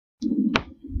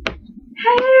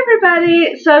Hey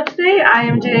everybody! So today I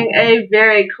am doing a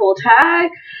very cool tag,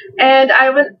 and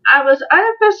I was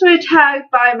unofficially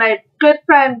tagged by my good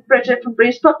friend Bridget from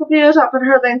Bree's Book Reviews. I'll put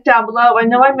her link down below. I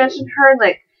know I mentioned her in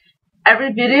like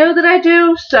every video that I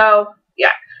do, so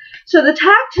yeah. So the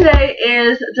tag today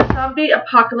is the Zombie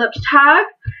Apocalypse Tag,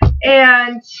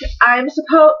 and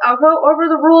I'll go over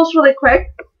the rules really quick.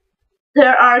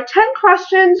 There are 10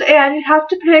 questions, and you have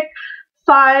to pick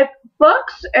 5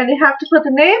 books, and you have to put the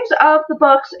names of the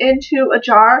books into a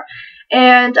jar.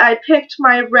 And I picked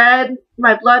my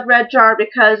blood red jar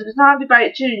because if a zombie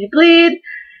bites you, you bleed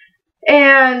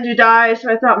and you die,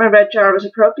 so I thought my red jar was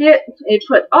appropriate. You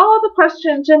put all the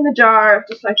questions in the jar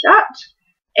just like that,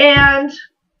 and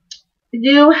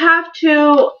you have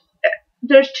to,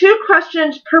 there's 2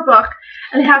 questions per book,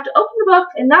 and you have to open the book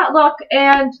and not look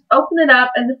and open it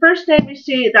up, and the first name you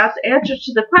see, that's the answer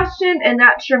to the question, and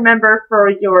that's your member for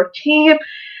your team.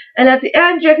 And at the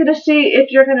end, you're going to see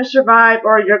if you're going to survive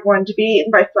or you're going to be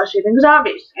eaten by flesh-eating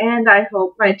zombies. And I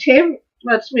hope my team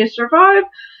lets me survive.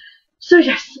 So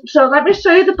yes, so let me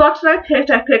show you the books that I picked.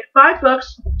 I picked 5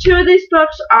 books. 2 of these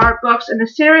books are books in a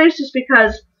series just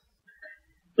because,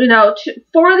 you know,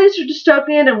 4 of these are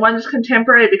dystopian and 1 is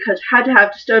contemporary because I had to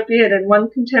have dystopian and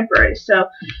 1 contemporary. So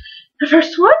the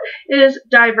first one is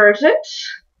Divergent.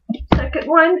 Second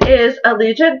one is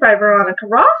Allegiant by Veronica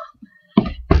Roth.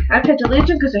 I picked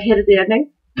Allegiant because I hated the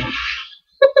ending.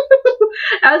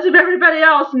 As of everybody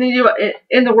else in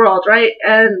the world, right?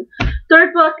 And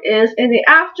third book is In the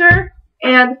After.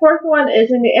 And the fourth one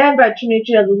is In the End by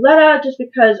Demetria Luletta, just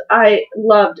because I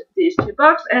loved these 2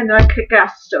 books, and they're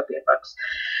kick-ass dystopian books.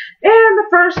 And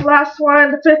the last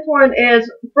one, the 5th one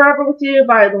is Forever With You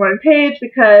by Lauren Page,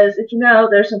 because if you know,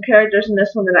 there's some characters in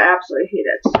this one that I absolutely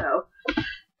hated. So,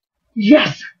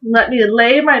 yes, let me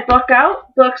lay my books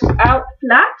out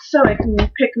flat so I can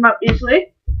pick them up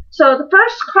easily. So the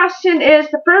first question is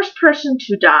the first person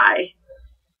to die.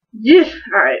 Yeah,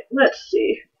 alright, let's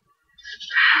see.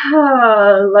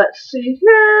 Let's see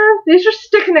here. These are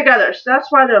sticking together, so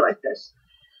that's why they're like this.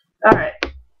 Alright.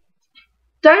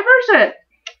 Divergent.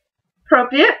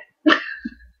 Appropriate.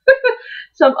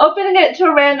 So I'm opening it to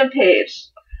a random page.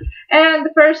 And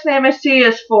the first name I see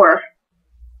is 4.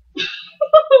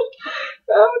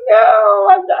 Oh no,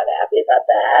 I'm not happy about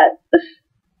that.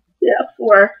 Yeah,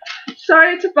 4.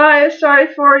 Sorry, Tobias. Sorry,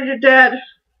 4, you're dead.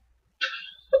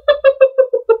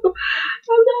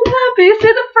 I'm not happy.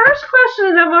 See, the first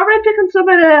question, I'm already picking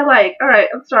somebody I like. Alright,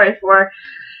 I'm sorry, 4.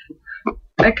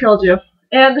 I killed you.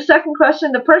 And the second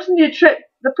question, the person you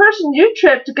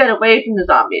tripped to get away from the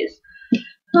zombies.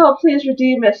 Oh, please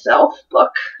redeem yourself,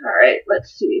 book. Alright,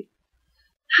 let's see.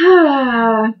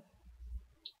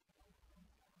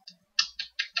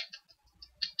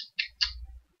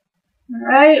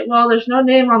 Alright, well, there's no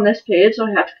name on this page, so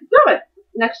I have to keep going.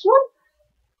 Next one.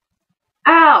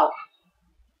 Al.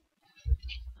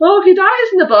 Well, he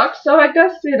dies in the book, so I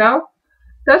guess, you know,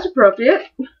 that's appropriate.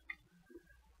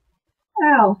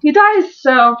 Al. He dies,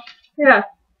 so, yeah.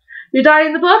 You die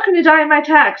in the book, and you die in my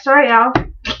tag. Sorry, Al.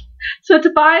 So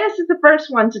Tobias is the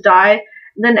first one to die,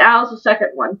 and then Al's the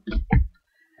second one.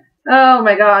 Oh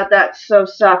my god, that so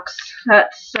sucks.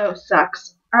 That so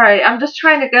sucks. Alright, I'm just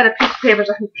trying to get a piece of paper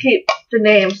so I can keep the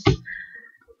names.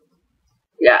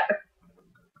 Yeah.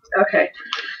 Okay.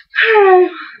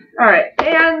 Alright,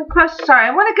 and sorry,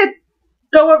 I want to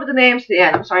go over the names at the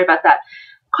end. I'm sorry about that.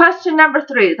 Question number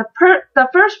 3. The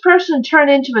first person turned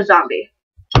into a zombie.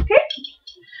 Okay?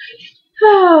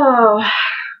 Oh.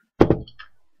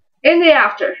 In the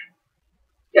After.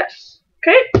 Yes.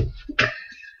 Okay?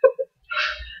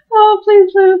 Oh,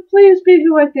 please be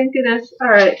who I think it is.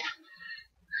 Alright.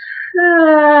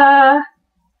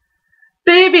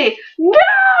 Baby. No!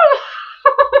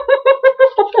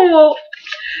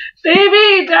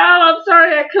 Baby, no, I'm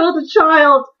sorry, I killed a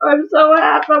child. I'm so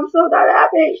happy. I'm so not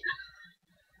happy.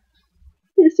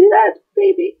 You see that?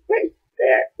 Baby, right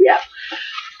there. Yeah.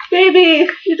 Baby,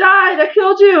 you died. I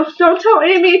killed you. Don't tell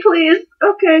Amy, please.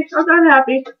 Okay, I'm not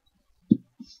happy.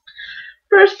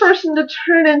 First person to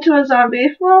turn into a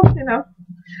zombie. Well, you know.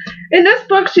 In this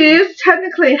book, she is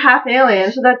technically half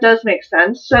alien, so that does make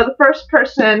sense. So the first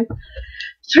person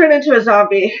to turn into a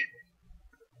zombie.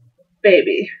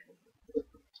 Baby.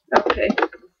 Okay.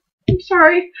 I'm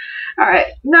sorry.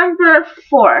 Alright, number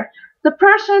 4. The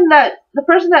person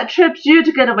that trips you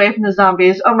to get away from the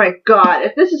zombies. Oh my god.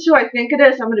 If this is who I think it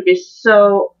is, I'm gonna be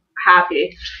so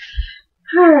happy.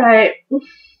 Alright.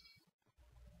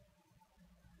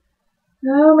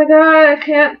 Oh my god, I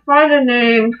can't find a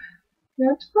name.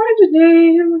 Can't find a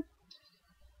name.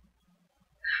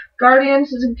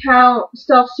 Guardians doesn't count.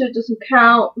 Stealth suit doesn't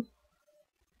count.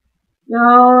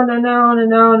 No, no, no, no,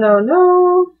 no, no,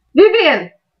 no.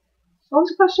 Vivian! What was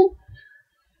the question?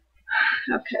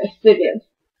 Okay, Vivian.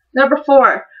 Number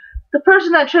 4. The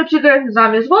person that trips you during the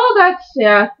zombies. Well, that's,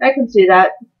 yeah, I can see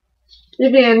that.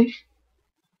 Vivian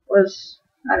was,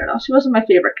 I don't know, she wasn't my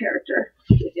favorite character.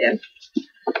 Vivian.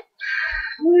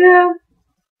 Yeah.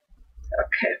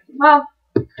 Okay, well.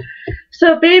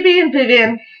 So, Baby and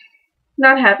Vivian.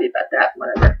 Not happy about that,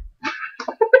 whatever.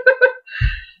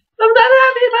 I'm not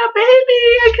happy about Baby.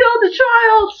 I killed a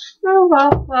child. Oh,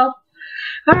 well.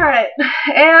 Alright,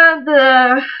 and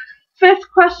the 5th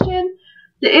question,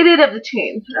 the idiot of the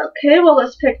team. Okay, well,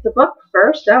 let's pick the book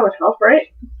first. That would help, right?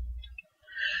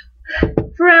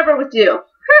 Forever with You.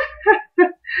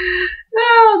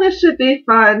 Oh, this should be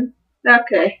fun.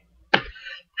 Okay.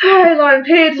 Alright, Lauren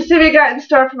Page, let's see what we got in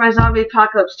store for my zombie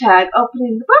apocalypse tag.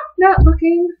 Opening the book, not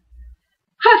looking.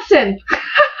 Hudson.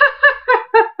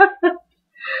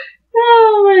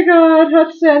 Oh my god,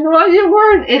 Hudson. Well, you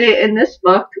were an idiot in this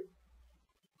book.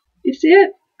 You see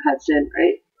it? Hudson,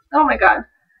 right? Oh my god.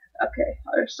 Okay,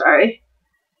 oh, sorry.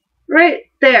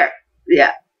 Right there.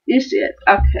 Yeah, you see it.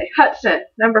 Okay, Hudson,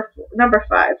 number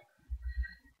 5.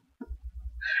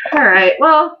 Alright,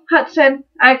 well, Hudson,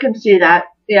 I can see that.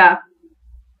 Yeah.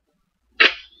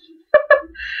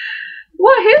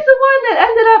 Well, he's the one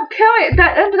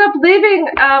that ended up leaving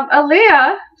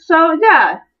Aaliyah. So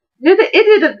yeah. You're the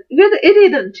idiot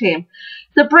of the team.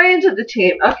 The brains of the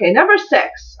team. Okay, number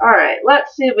 6. Alright,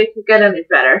 let's see if we can get any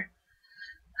better.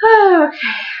 Okay.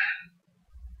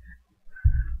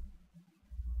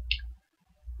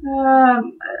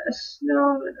 No.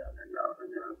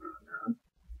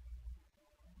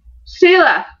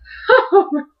 Sheila. Oh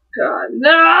my god,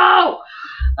 no!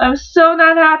 I'm so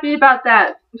not happy about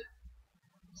that.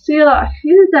 Sheila, I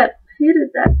hated that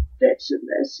bitch in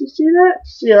this. You see that?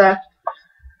 Sheila.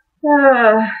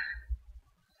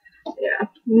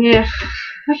 Yeah.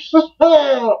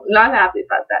 Not happy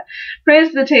about that.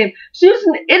 Praise the team. She's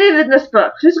an idiot in this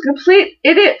book. She's a complete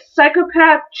idiot,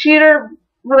 psychopath, cheater,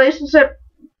 relationship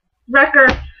wrecker.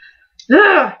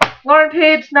 Ugh. Lauren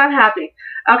Page, not happy.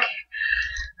 Okay.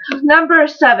 Number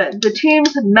 7, the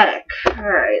team's medic.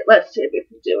 Alright, let's see if we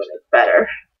can do it better.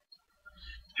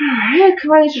 Alright,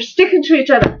 come on, you're sticking to each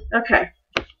other. Okay.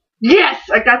 Yes,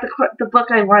 I got the book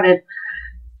I wanted.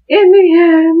 In the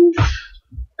end.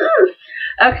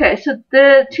 Okay, so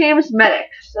the team's medic.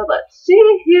 So let's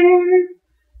see here.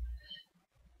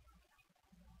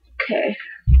 Okay.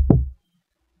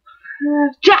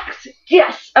 Jax!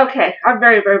 Yes! Okay, I'm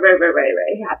very, very, very, very, very,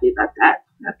 very happy about that.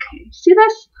 Okay, see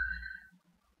this?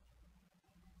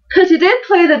 Because he did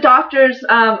play the doctor's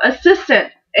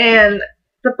assistant in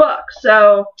the book,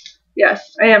 so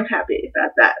yes, I am happy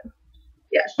about that.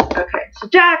 Yes, okay. So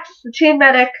Jax, the team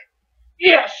medic.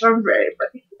 Yes, I'm very,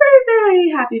 very, very, very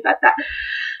happy about that.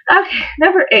 Okay,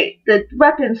 number 8, the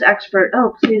weapons expert.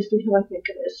 Oh, please be who I think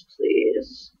it is.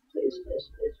 Please. Please, please,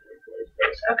 please, please, please,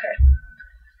 please. Okay.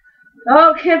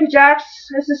 Oh, it can't be Jax.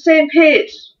 It's the same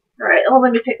page. Alright, oh,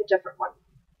 let me pick a different one.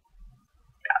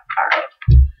 Yeah, alright.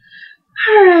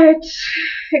 Alright.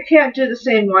 I can't do the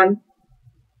same one.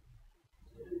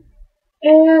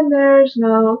 And there's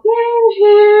no thing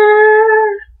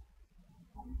here.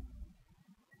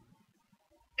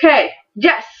 Okay.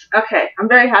 Yes. Okay. I'm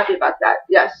very happy about that.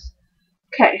 Yes.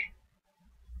 Okay.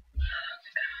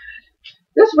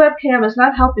 This webcam is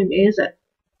not helping me, is it?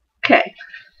 Okay.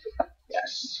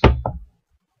 Yes.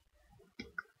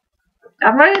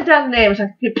 I'm writing down the names. I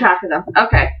can keep track of them.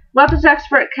 Okay. Weapons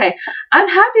expert. Okay. I'm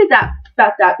happy about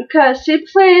that because she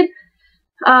played.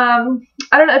 I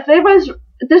don't know if anybody's.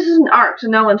 This is an arc, so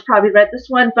no one's probably read this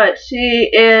one, but she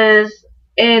is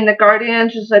in the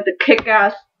Guardians. She's like the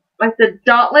kick-ass, like the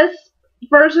dauntless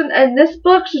version in this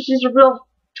book. So she's a real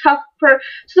tough person.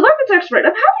 So the weapons expert.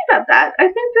 I'm happy about that. I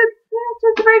think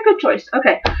that's a very good choice.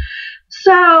 Okay.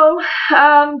 So,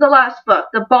 the last book,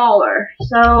 the brawler.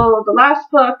 So, the last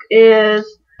book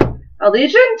is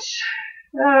Allegiant.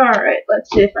 Alright, let's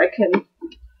see if I can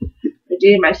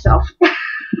redeem myself.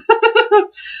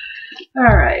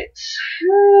 Alright.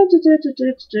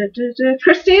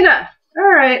 Christina.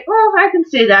 Alright, well, I can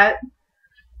see that.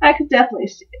 I can definitely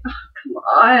see it. Oh, come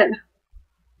on.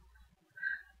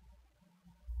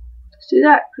 See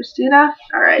that, Christina?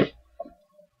 Alright.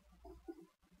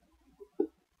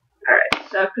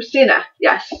 Alright, so Christina,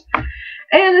 yes.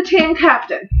 And the team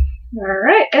captain.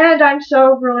 Alright, and I'm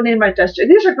so ruining my duster.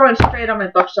 These are going straight on my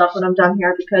bookshelf when I'm done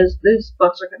here because these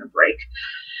books are going to break.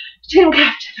 Team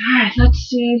captain. Alright, let's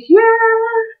see here.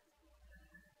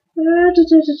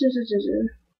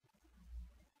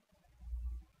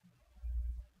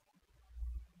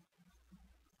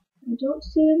 I don't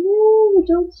see a name. I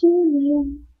don't see a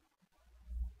name.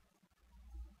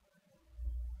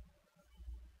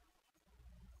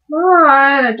 Come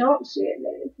on, I don't see a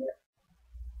name here.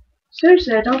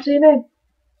 Seriously, I don't see a name.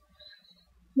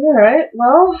 Alright,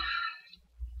 well,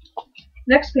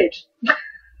 next page.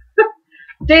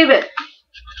 David.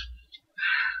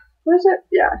 What is it?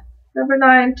 Yeah. Number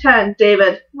 9, 10.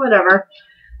 David. Whatever.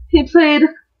 He played...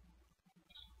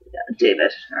 Yeah,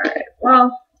 David. Alright,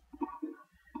 well...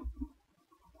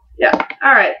 Yeah.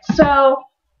 Alright, so...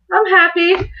 I'm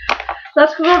happy.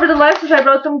 Let's go over the lists as I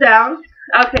wrote them down.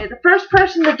 Okay, the first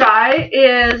person to die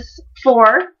is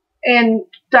 4 in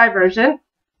Divergent.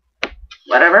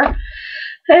 Whatever.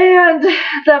 And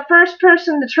the first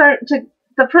person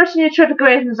the person you took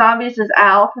away from zombies is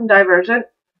Al from Divergent.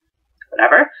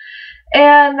 Whatever.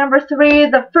 And number 3,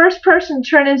 the first person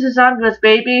turned into a zombie was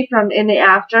Baby from In the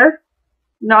After.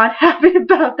 Not happy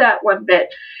about that one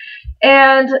bit.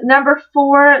 And number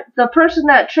 4, the person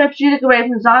that trips you to get away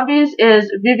from zombies is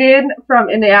Vivian from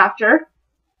In the After.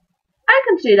 I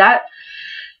can see that.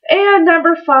 And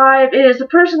number 5 is the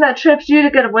person that trips you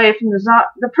to get away from the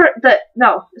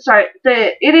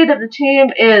idiot of the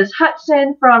team is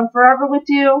Hudson from Forever With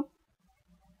You.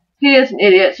 He is an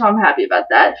idiot, so I'm happy about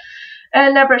that.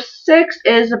 And number 6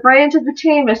 is the brains of the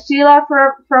team is Sela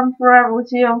from Forever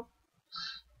With You.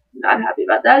 Not happy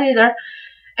about that either.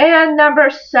 And number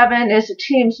 7 is the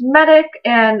team's medic,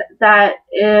 and that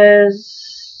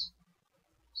is,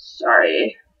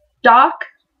 Doc.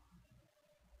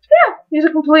 Yeah, he's a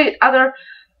complete other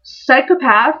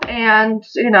psychopath and,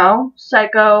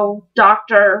 psycho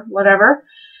doctor, whatever.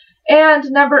 And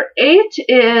number 8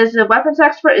 is the weapons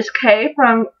expert is Kay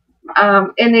from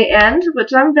In the End,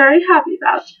 which I'm very happy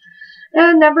about.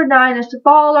 And number 9 is the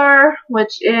brawler,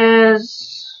 which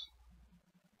is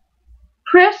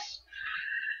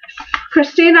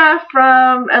Christina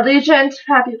from Allegiant,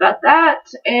 happy about that.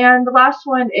 And the last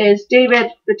one is David,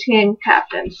 the team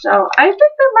captain. So I think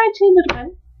that my team would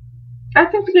win. I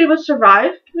think we would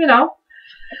survive,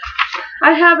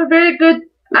 I have a very good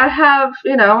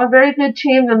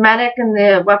team, the medic and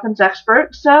the weapons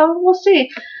expert, so we'll see.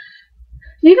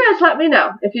 You guys let me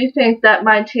know if you think that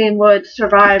my team would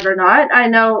survive or not. I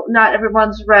know not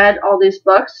everyone's read all these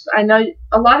books. I know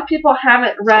a lot of people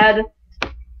haven't read,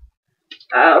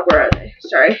 where are they?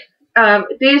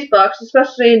 These books,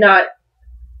 especially not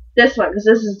this one, because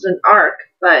this is an arc,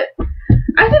 but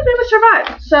I think we would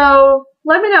survive. So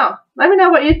let me know. Let me know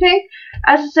what you think.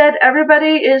 As I said,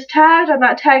 everybody is tagged. I'm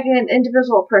not tagging an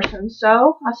individual person.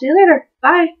 So I'll see you later.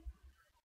 Bye.